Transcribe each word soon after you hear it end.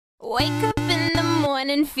Wake up in the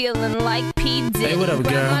morning feeling like P. Diddy. Hey, what up,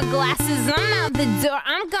 girl? Grab my glasses, I'm out the door.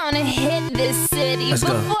 I'm gonna hit this city. Let's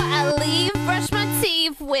go. Before I leave, brush my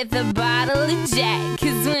teeth with a bottle of Jack.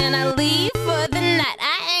 Cause when I leave for the night,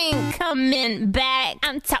 I ain't coming back.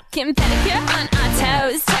 I'm talking pedicure on our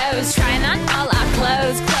toes, toes. Trying on all our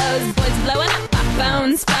clothes, clothes. Boys blowing up our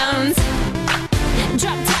phones, phones.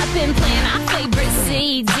 Drop top and playing our favorite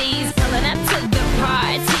CDs. Pulling up to the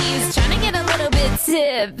parties. Trying to get a little bit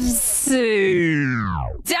tipsy.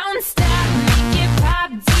 Don't stop, make it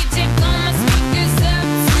pop. DJ, blow my speakers up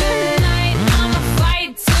tonight. I'ma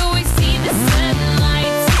fight till we see the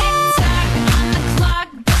sunlight. Tick tock on the clock,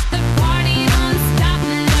 but the party don't stop.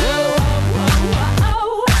 No.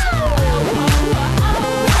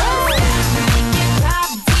 Make it pop,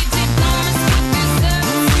 DJ, blow my speakers up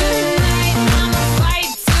tonight. I'ma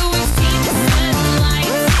fight till we see the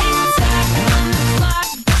sunlight. Tick tock on the clock,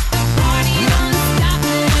 but the party don't stop.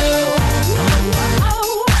 No.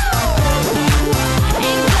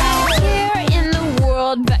 Ain't got a care in the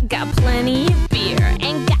world, but got plenty of beer.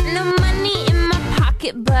 Ain't got no money in my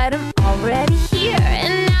pocket, but I'm already here.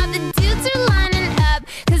 And now the dudes are lining up,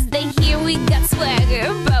 cause they hear we got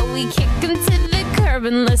swagger. But we kick them to the curb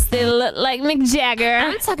unless they look like Mick Jagger.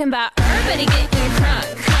 I'm talking about everybody getting crunk,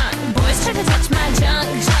 crunk. Boys try to touch my junk,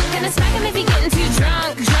 junk. Gonna smack him if he getting too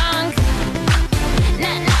drunk, drunk.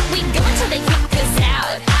 Nah, nah, we go until they kick us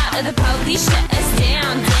out, out of the police, shut us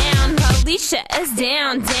down, down. Police shut us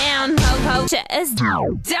down, down. Po, shut us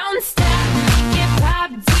down. Don't stop, make it pop.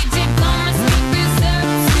 DJ, blow my speakers up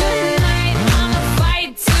tonight. I'ma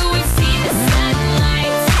fight till we see the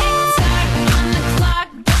sunlight. Tick tock on the clock,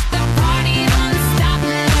 but the party don't stop.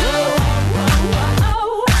 No.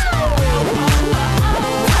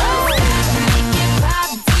 Make it pop.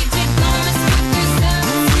 DJ, blow my speakers up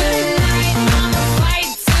tonight. I'ma fight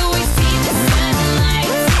till we see the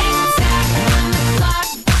sunlight. Tick tock on the clock,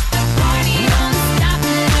 but the party don't stop.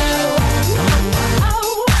 No.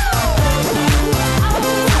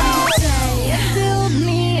 You build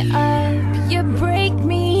me up, you break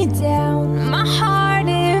me down. My heart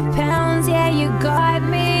it pounds, yeah, you got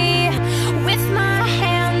me. With my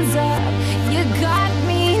hands up, you got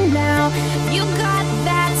me now. You got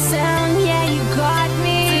that sound, yeah, you got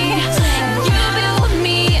me. You build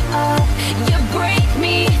me up, you break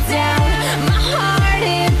me down. My heart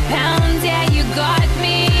it pounds, yeah, you got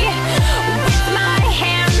me. With my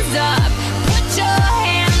hands up, put your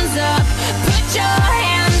hands up, put your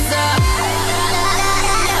hands up.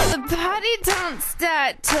 The party don't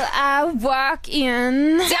start till I walk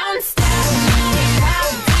in. Don't stop.